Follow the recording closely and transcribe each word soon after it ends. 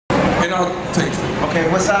and I'll take it. Okay,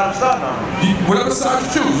 what side I'm starting on? Whatever side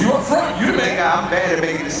you choose. You up front. You the man. I'm bad at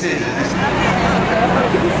making decisions.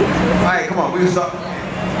 All right, come on, we can start.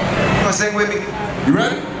 You wanna sing with me? You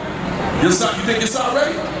ready? Your side, you think your side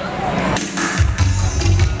ready?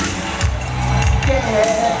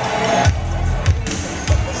 Yeah.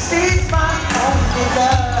 She's my only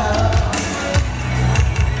love.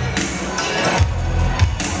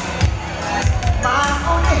 My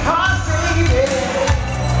only heart, baby.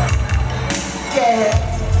 Yeah.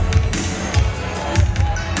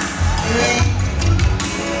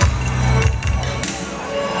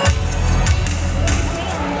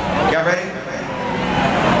 Y'all ready?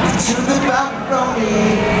 To the Roni.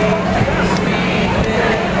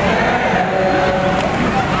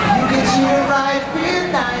 You get you right real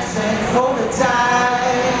nice and hold it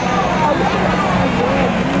tight.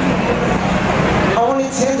 Only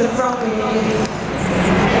tender from me.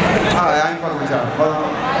 Alright, I ain't fucking with y'all. Hold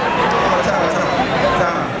on.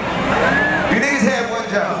 Time. You niggas had one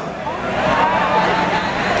job.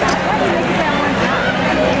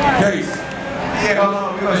 Case. Yeah, hold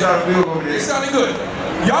on. We gonna start a wheel over It this. sounded good.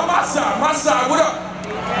 Y'all my side, what up?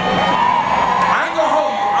 I ain't gonna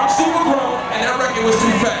hold you. I'm super grown, and that record was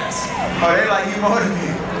too fast. Oh, they like you more than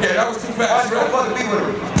me. Yeah, that was too Why fast. you gonna fucking be with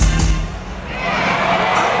them?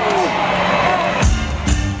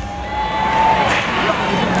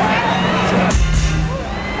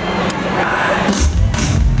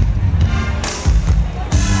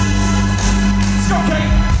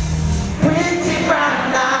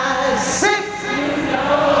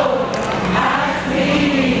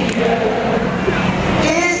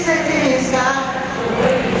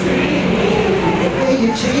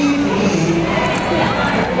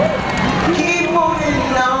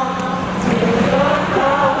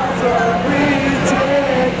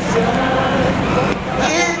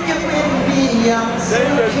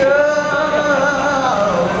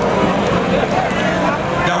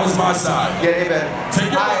 That was my side. Yeah, they better.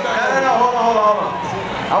 Take your Right, back. no, hold on.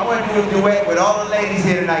 I want to do a duet with all the ladies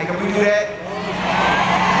here tonight. Can we do that?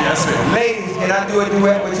 Yes, sir. Ladies, can I do a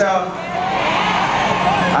duet with y'all?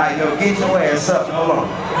 Alright, yo, get your ass up. Hold on.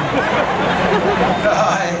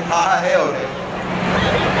 I held it.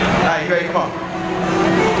 Alright, you ready? Come on.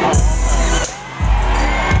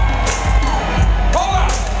 Hold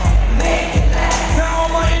up. Now all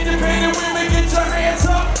my independent women, get your hands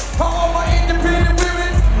up. All my independent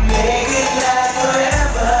women. Make it last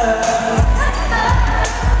forever.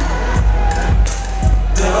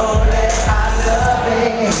 Don't let our love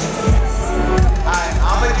end. Alright,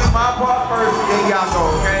 I'm gonna do my part first, then y'all go,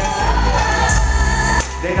 okay?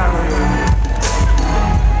 They not gonna do it.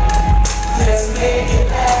 Let's make it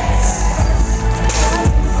last.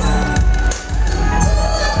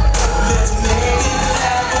 Let's make it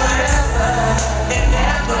last forever and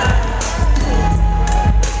ever.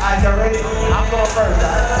 Alright, y'all ready? I'm going first.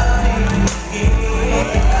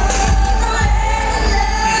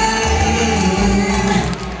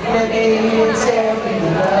 Let me tell you you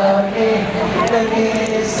love me. Let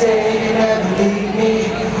me say you never leave me.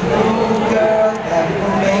 Ooh, girl, that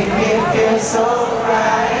will make me feel so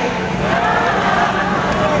right.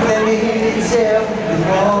 Let me tell you you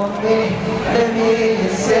want me. Let me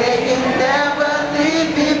say you never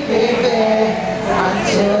leave me, baby,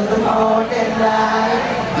 until the morning light.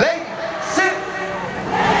 Ladies, sit!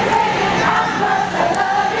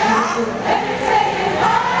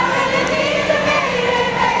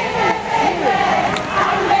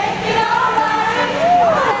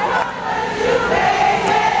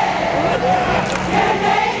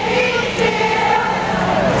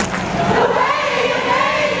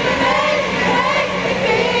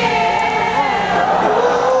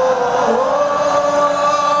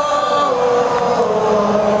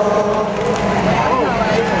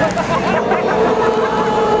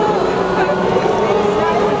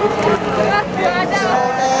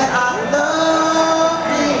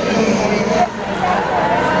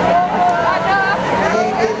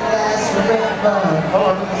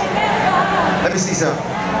 Let me see something.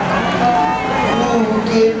 Ooh,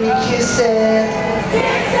 give me kisses.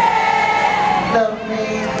 Love me.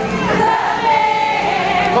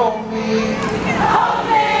 Hold me.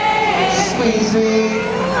 Squeeze me.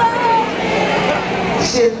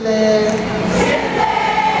 Chillin'.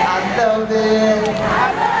 I love it.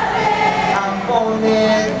 I want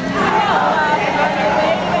it.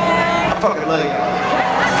 I fucking love y'all.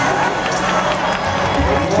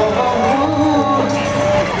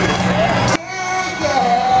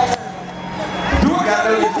 Yeah. Do I got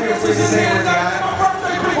any Put your hands